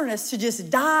into the wilderness? To just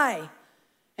die?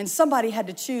 And somebody had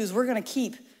to choose. We're going to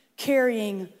keep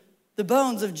carrying the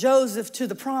bones of Joseph to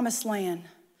the promised land.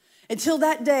 Until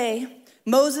that day,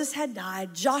 Moses had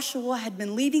died. Joshua had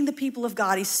been leading the people of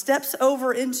God. He steps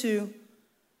over into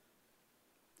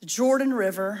the Jordan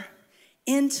River,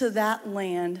 into that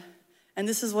land. And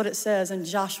this is what it says in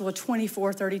Joshua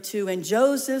 24:32. And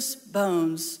Joseph's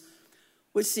bones,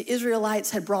 which the Israelites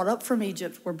had brought up from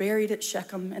Egypt, were buried at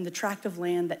Shechem in the tract of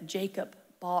land that Jacob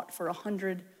bought for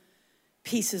 100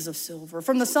 pieces of silver.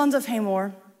 From the sons of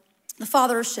Hamor, the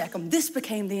father of Shechem, this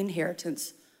became the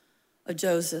inheritance of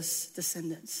Joseph's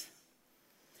descendants.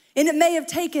 And it may have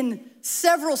taken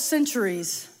several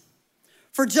centuries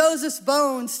for Joseph's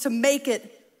bones to make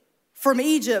it from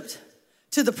Egypt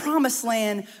to the promised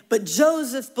land, but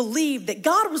Joseph believed that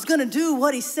God was gonna do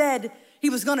what he said he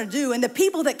was gonna do, and the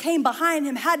people that came behind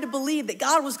him had to believe that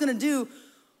God was gonna do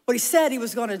what he said he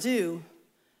was gonna do,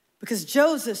 because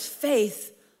Joseph's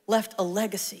faith left a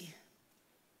legacy.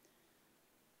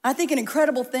 I think an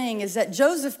incredible thing is that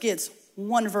Joseph gets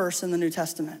one verse in the New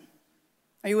Testament.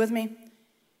 Are you with me?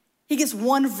 He gets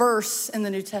one verse in the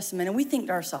New Testament, and we think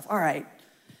to ourselves, all right,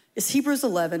 it's Hebrews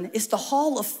 11. It's the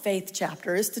Hall of Faith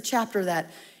chapter. It's the chapter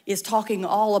that is talking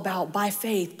all about by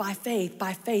faith, by faith,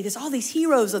 by faith. It's all these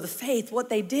heroes of the faith, what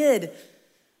they did.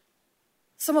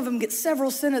 Some of them get several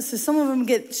sentences. Some of them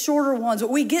get shorter ones. But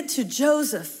we get to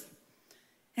Joseph,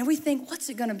 and we think, what's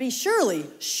it going to be? Surely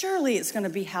it's going to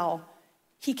be how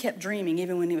he kept dreaming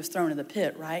even when he was thrown in the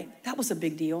pit, right? That was a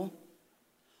big deal.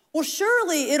 Or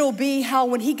surely it'll be how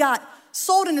when he got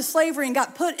sold into slavery and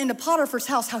got put into Potiphar's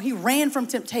house, how he ran from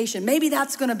temptation. Maybe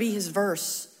that's gonna be his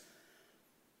verse.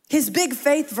 His big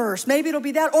faith verse. Maybe it'll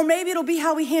be that, or maybe it'll be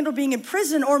how he handled being in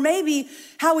prison, or maybe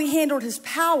how he handled his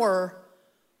power.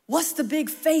 What's the big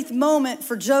faith moment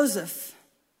for Joseph?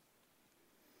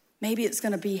 Maybe it's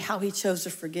gonna be how he chose to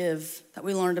forgive that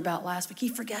we learned about last week. He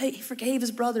forgave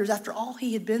his brothers after all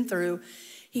he had been through.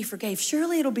 He forgave.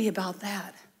 Surely it'll be about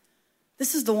that.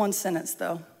 This is the one sentence,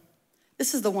 though.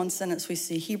 This is the one sentence we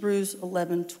see, Hebrews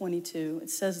 11:22.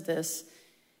 It says this: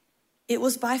 "It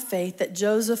was by faith that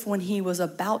Joseph, when he was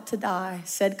about to die,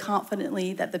 said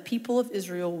confidently that the people of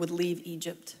Israel would leave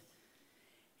Egypt.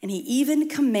 And he even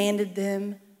commanded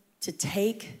them to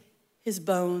take his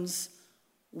bones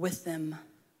with them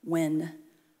when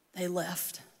they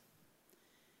left."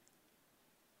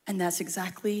 And that's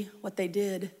exactly what they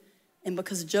did. And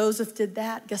because Joseph did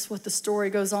that, guess what? The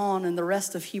story goes on in the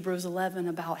rest of Hebrews 11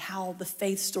 about how the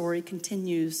faith story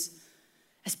continues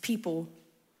as people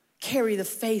carry the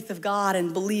faith of God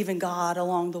and believe in God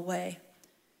along the way.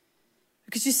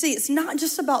 Because you see, it's not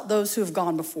just about those who have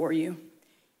gone before you.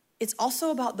 It's also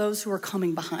about those who are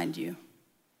coming behind you.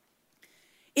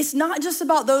 It's not just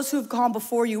about those who have gone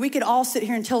before you. We could all sit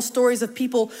here and tell stories of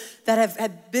people that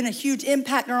have been a huge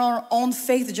impact in our own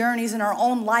faith journeys in our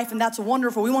own life, and that's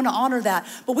wonderful. We want to honor that.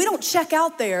 But we don't check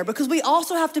out there because we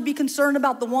also have to be concerned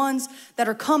about the ones that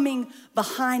are coming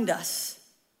behind us.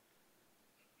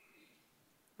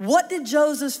 What did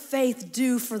Joseph's faith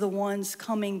do for the ones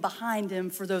coming behind him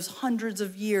for those hundreds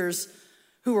of years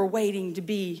who were waiting to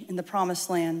be in the promised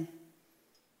land?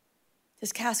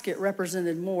 His casket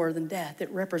represented more than death. It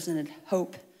represented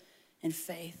hope and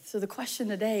faith. So the question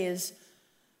today is,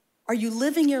 are you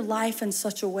living your life in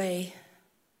such a way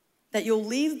that you'll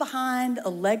leave behind a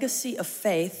legacy of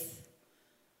faith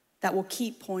that will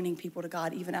keep pointing people to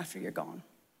God even after you're gone?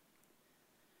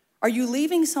 Are you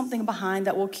leaving something behind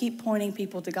that will keep pointing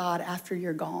people to God after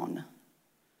you're gone?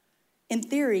 In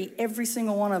theory, every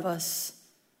single one of us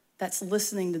that's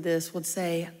listening to this would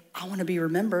say, I want to be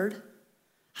remembered.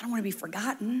 I don't want to be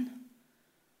forgotten.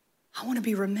 I want to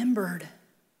be remembered.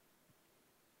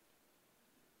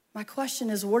 My question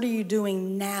is, what are you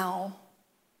doing now?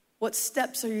 What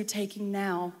steps are you taking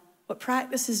now? What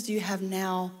practices do you have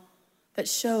now that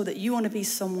show that you want to be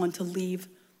someone to leave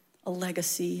a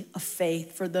legacy of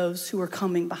faith for those who are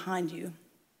coming behind you?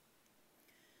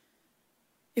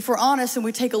 If we're honest and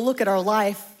we take a look at our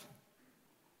life,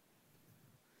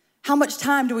 how much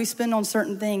time do we spend on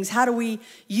certain things? How do we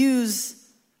use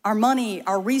our money,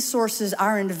 our resources,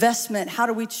 our investment? How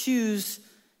do we choose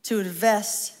to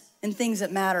invest in things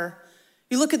that matter?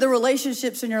 You look at the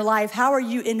relationships in your life. How are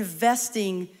you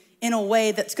investing in a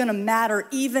way that's gonna matter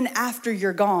even after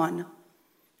you're gone?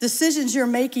 Decisions you're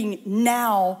making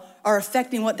now are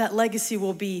affecting what that legacy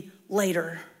will be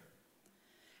later.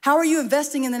 How are you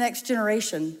investing in the next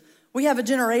generation? We have a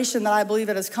generation that I believe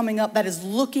that is coming up that is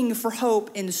looking for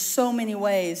hope in so many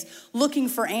ways, looking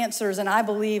for answers. And I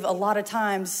believe a lot of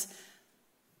times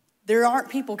there aren't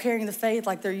people carrying the faith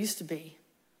like there used to be.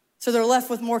 So they're left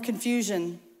with more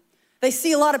confusion. They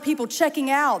see a lot of people checking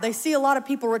out. They see a lot of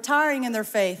people retiring in their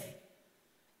faith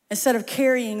instead of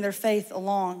carrying their faith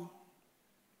along.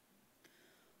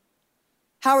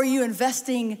 How are you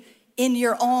investing in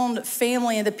your own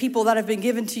family and the people that have been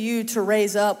given to you to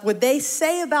raise up? Would they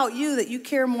say about you that you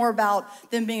care more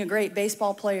about them being a great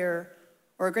baseball player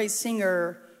or a great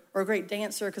singer or a great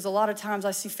dancer? Because a lot of times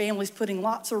I see families putting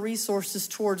lots of resources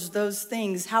towards those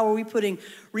things. How are we putting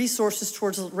resources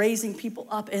towards raising people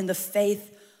up in the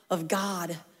faith of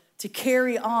God to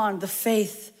carry on the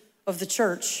faith of the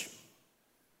church?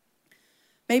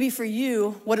 Maybe for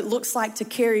you, what it looks like to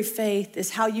carry faith is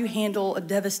how you handle a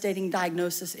devastating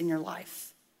diagnosis in your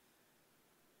life.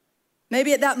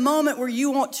 Maybe at that moment where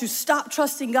you want to stop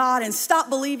trusting God and stop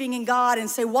believing in God and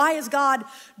say, why is God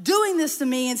doing this to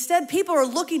me? Instead, people are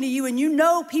looking to you and you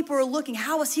know people are looking,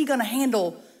 how is he gonna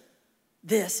handle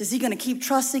this? Is he gonna keep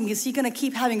trusting? Is he gonna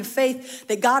keep having faith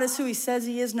that God is who he says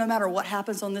he is no matter what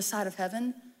happens on this side of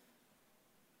heaven?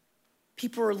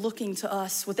 People are looking to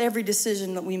us with every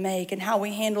decision that we make and how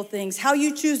we handle things, how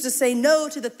you choose to say no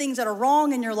to the things that are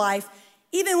wrong in your life,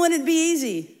 even when it'd be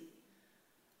easy.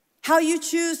 How you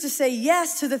choose to say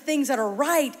yes to the things that are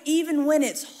right, even when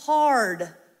it's hard.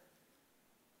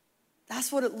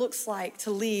 That's what it looks like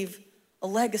to leave a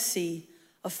legacy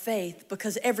of faith,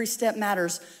 because every step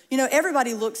matters. You know,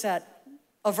 everybody looks at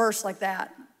a verse like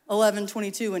that,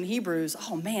 11:22 in Hebrews.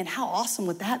 Oh man, how awesome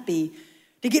would that be?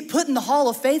 To get put in the Hall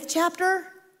of Faith chapter?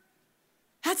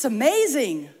 That's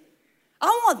amazing. I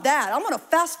want that. I'm gonna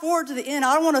fast forward to the end.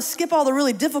 I don't wanna skip all the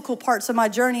really difficult parts of my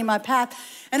journey and my path.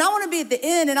 And I wanna be at the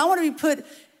end, and I wanna be put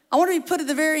at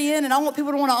the very end, and I want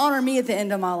people to wanna honor me at the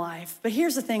end of my life. But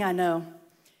here's the thing I know.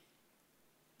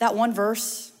 That one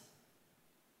verse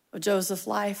of Joseph's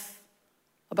life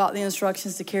about the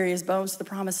instructions to carry his bones to the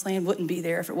promised land wouldn't be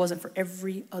there if it wasn't for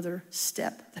every other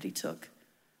step that he took.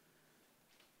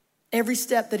 Every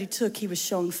step that he took, he was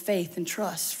showing faith and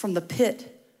trust, from the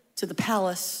pit to the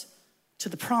palace to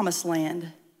the promised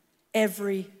land.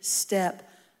 Every step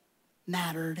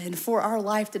mattered. And for our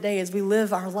life today, as we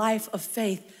live our life of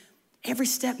faith, every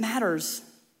step matters.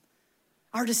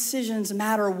 Our decisions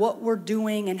matter, what we're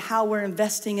doing and how we're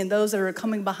investing in those that are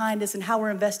coming behind us and how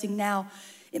we're investing now.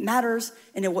 It matters,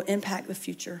 and it will impact the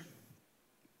future.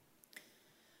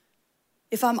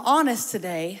 If I'm honest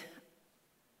today,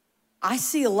 I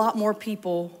see a lot more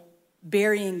people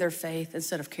burying their faith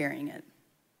instead of carrying it.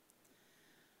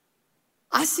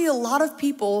 I see a lot of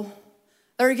people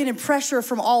that are getting pressure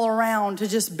from all around to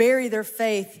just bury their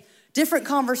faith. Different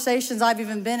conversations I've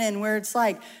even been in where it's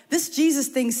like, this Jesus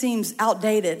thing seems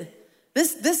outdated.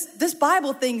 This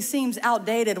Bible thing seems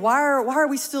outdated. Why are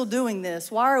we still doing this?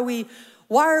 Why are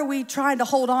we trying to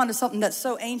hold on to something that's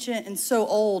so ancient and so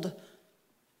old?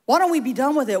 Why don't we be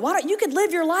done with it? You could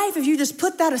live your life if you just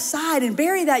put that aside and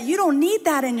bury that. You don't need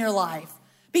that in your life.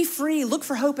 Be free. Look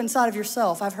for hope inside of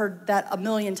yourself. I've heard that a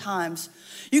million times.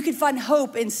 You can find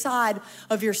hope inside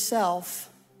of yourself.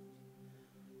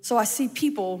 So I see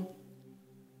people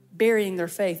burying their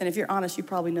faith. And if you're honest, you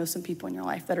probably know some people in your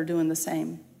life that are doing the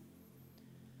same.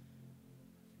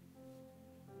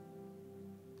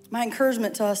 My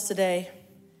encouragement to us today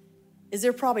is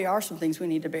there probably are some things we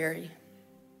need to bury.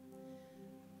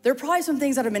 There are probably some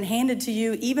things that have been handed to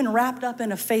you, even wrapped up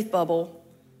in a faith bubble,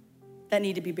 that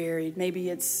need to be buried. Maybe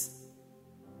it's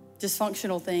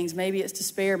dysfunctional things. Maybe it's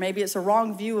despair. Maybe it's a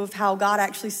wrong view of how God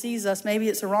actually sees us. Maybe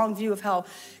it's a wrong view of how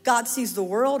God sees the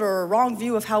world, or a wrong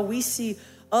view of how we see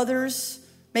others.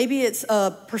 Maybe it's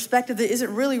a perspective that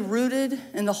isn't really rooted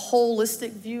in the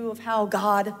holistic view of how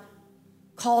God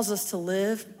calls us to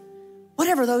live.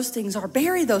 Whatever those things are,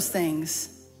 bury those things.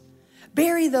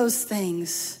 Bury those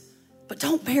things. But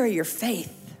don't bury your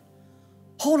faith.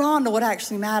 Hold on to what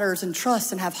actually matters and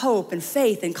trust and have hope and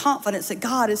faith and confidence that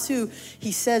God is who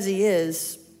he says he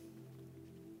is.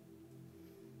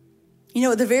 You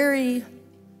know, at the very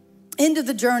end of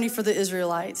the journey for the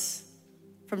Israelites,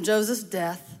 from Joseph's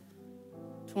death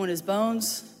to when his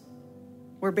bones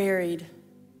were buried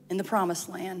in the promised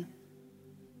land,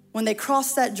 when they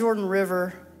crossed that Jordan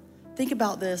River, think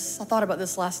about this. I thought about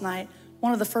this last night.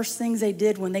 One of the first things they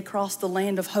did when they crossed the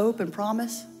land of hope and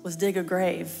promise was dig a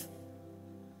grave.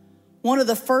 One of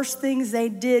the first things they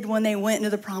did when they went into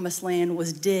the promised land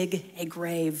was dig a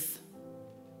grave.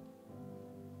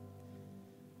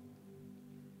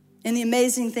 And the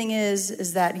amazing thing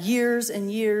is that years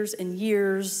and years and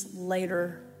years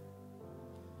later,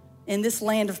 in this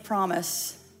land of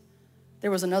promise,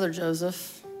 there was another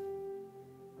Joseph,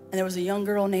 and there was a young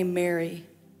girl named Mary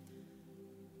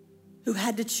who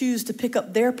had to choose to pick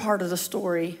up their part of the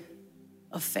story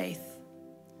of faith.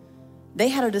 They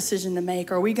had a decision to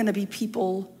make. Are we going to be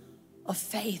people of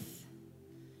faith?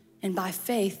 And by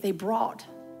faith, they brought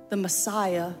the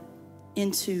Messiah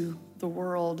into the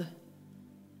world.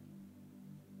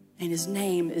 And his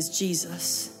name is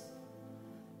Jesus.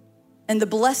 And the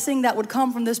blessing that would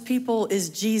come from this people is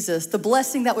Jesus. The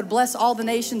blessing that would bless all the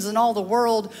nations and all the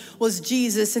world was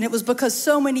Jesus. And it was because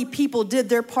so many people did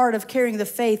their part of carrying the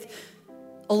faith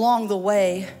along the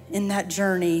way in that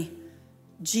journey.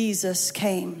 Jesus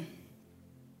came.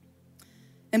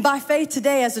 And by faith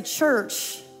today as a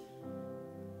church,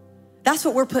 that's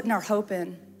what we're putting our hope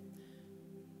in.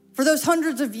 For those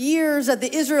hundreds of years that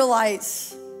the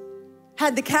Israelites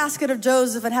had the casket of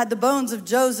Joseph and had the bones of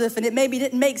Joseph, and it maybe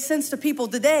didn't make sense to people.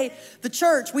 Today, the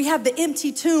church, we have the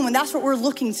empty tomb, and that's what we're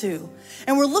looking to.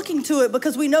 And we're looking to it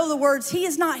because we know the words, he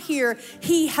is not here,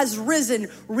 he has risen,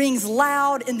 rings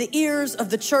loud in the ears of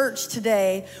the church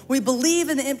today. We believe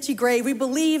in the empty grave. We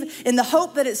believe in the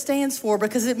hope that it stands for,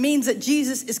 because it means that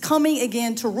Jesus is coming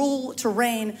again to rule, to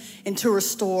reign, and to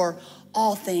restore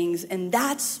all things. And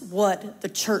that's what the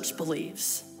church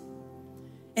believes.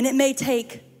 And it may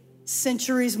take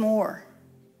centuries more.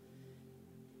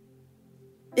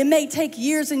 It may take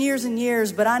years and years and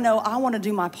years, but I know I want to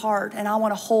do my part, and I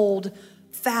want to hold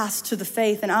fast to the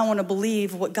faith, and I want to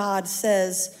believe what God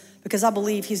says, because I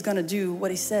believe he's going to do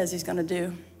what he says he's going to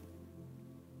do.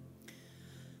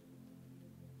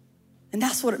 And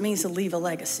that's what it means to leave a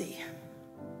legacy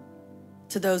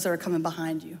to those that are coming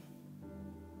behind you.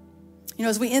 You know,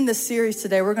 as we end this series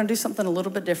today, we're going to do something a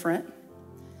little bit different.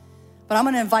 But I'm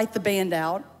going to invite the band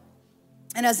out.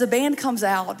 And as the band comes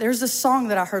out, there's this song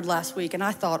that I heard last week, and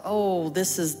I thought, oh,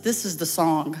 this is the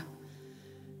song.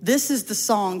 This is the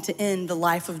song to end the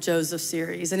Life of Joseph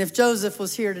series. And if Joseph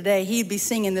was here today, he'd be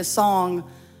singing this song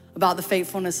about the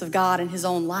faithfulness of God in his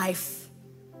own life.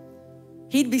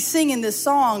 He'd be singing this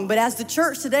song, but as the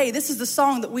church today, this is the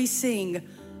song that we sing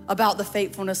about the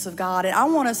faithfulness of God. And I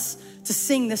want us to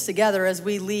sing this together as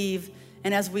we leave,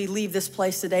 and as we leave this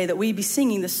place today, that we be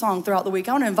singing this song throughout the week.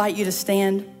 I want to invite you to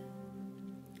stand.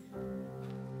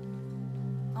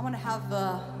 I want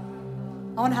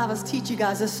to have us teach you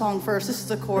guys this song first. This is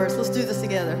the chorus. Let's do this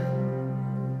together.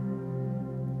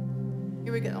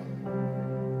 Here we go.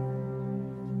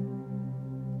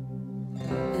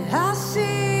 I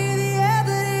see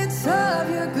of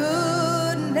your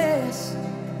goodness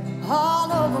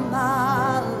all over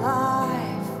my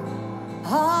life,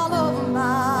 all over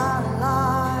my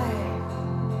life.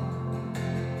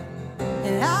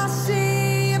 And I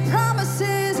see your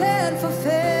promises and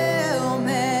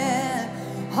fulfillment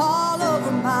all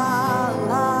over my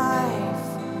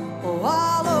life, oh,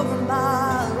 all over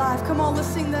my life. Come on, let's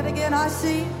sing that again. I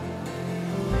see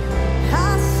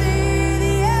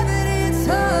the evidence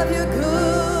of your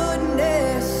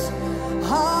goodness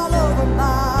all over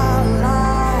my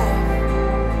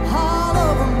life, all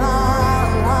over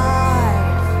my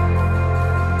life.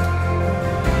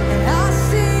 And I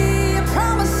see your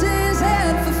promises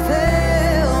and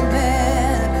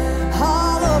fulfillment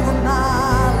all over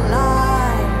my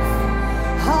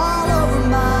life, all over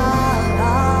my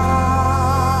life.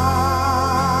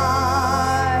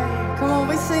 Come on,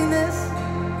 we sing this.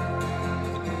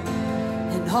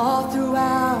 And all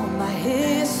throughout my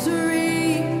history,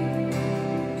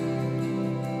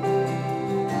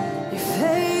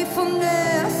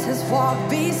 has walked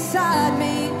beside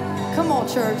me. Come on,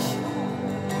 church.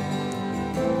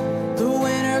 The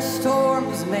winter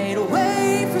storms made a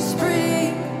way for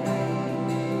spring.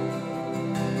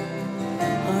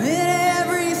 In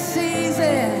every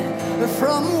season,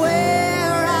 from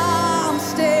where I'm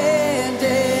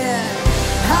standing,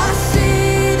 I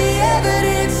see the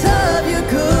evidence of your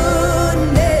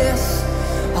goodness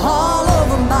all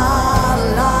over my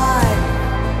life,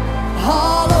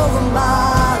 all over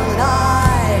my life.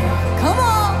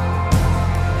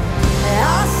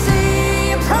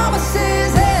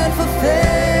 Promises and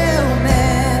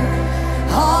fulfillment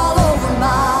all over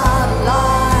my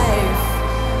life,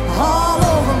 all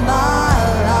over my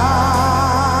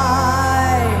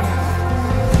life.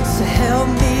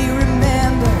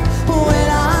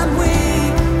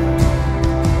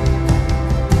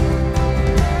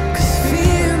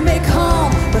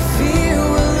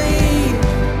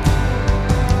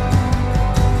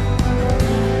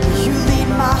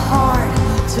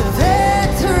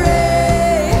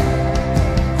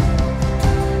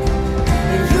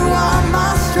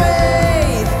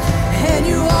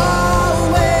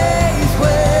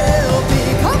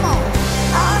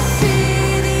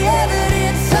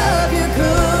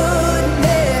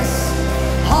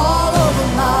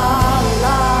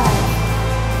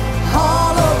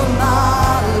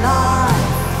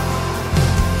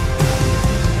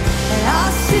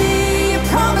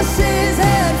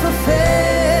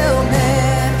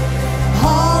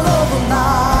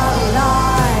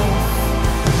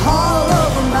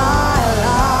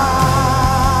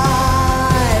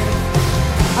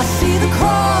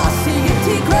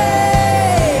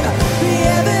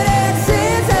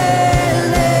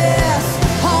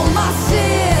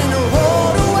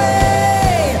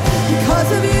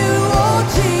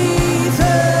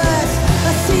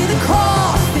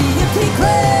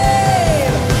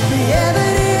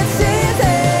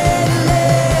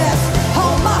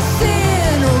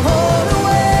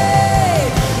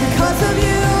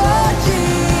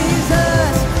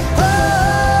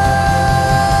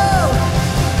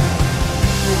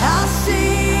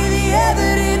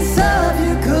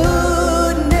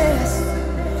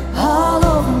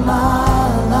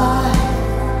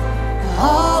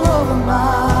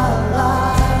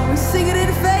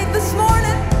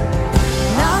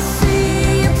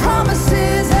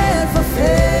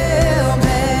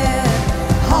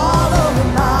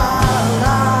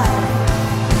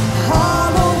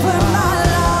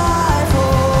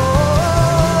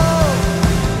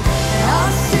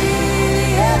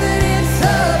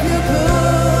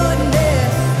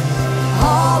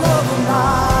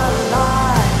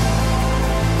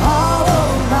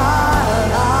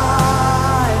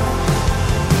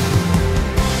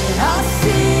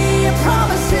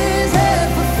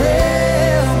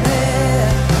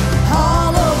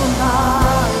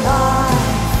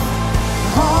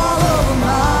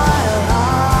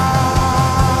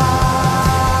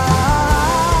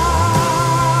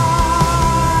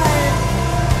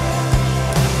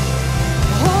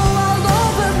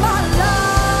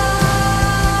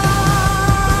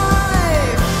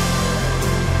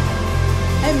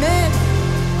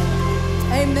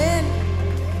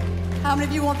 How many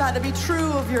of you want that to be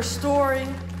true of your story?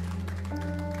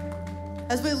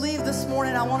 As we leave this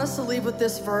morning, I want us to leave with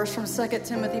this verse from 2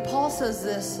 Timothy. Paul says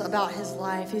this about his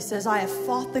life. He says, I have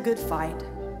fought the good fight.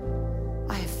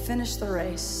 I have finished the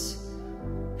race,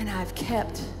 and I have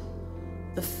kept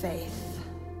the faith.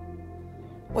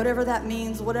 Whatever that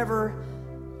means, whatever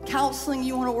counseling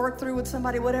you want to work through with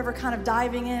somebody, whatever kind of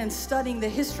diving in and studying the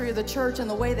history of the church and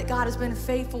the way that God has been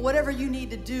faithful, whatever you need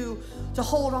to do to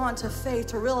hold on to faith,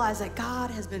 to realize that God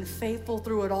has been faithful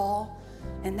through it all,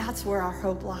 and that's where our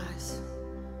hope lies.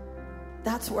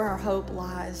 That's where our hope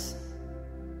lies.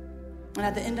 And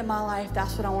at the end of my life,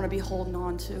 that's what I want to be holding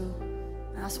on to.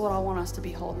 And that's what I want us to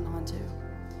be holding on to.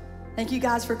 Thank you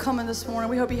guys for coming this morning.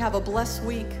 We hope you have a blessed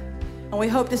week. And we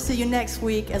hope to see you next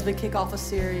week as we kick off a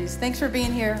series. Thanks for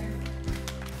being here.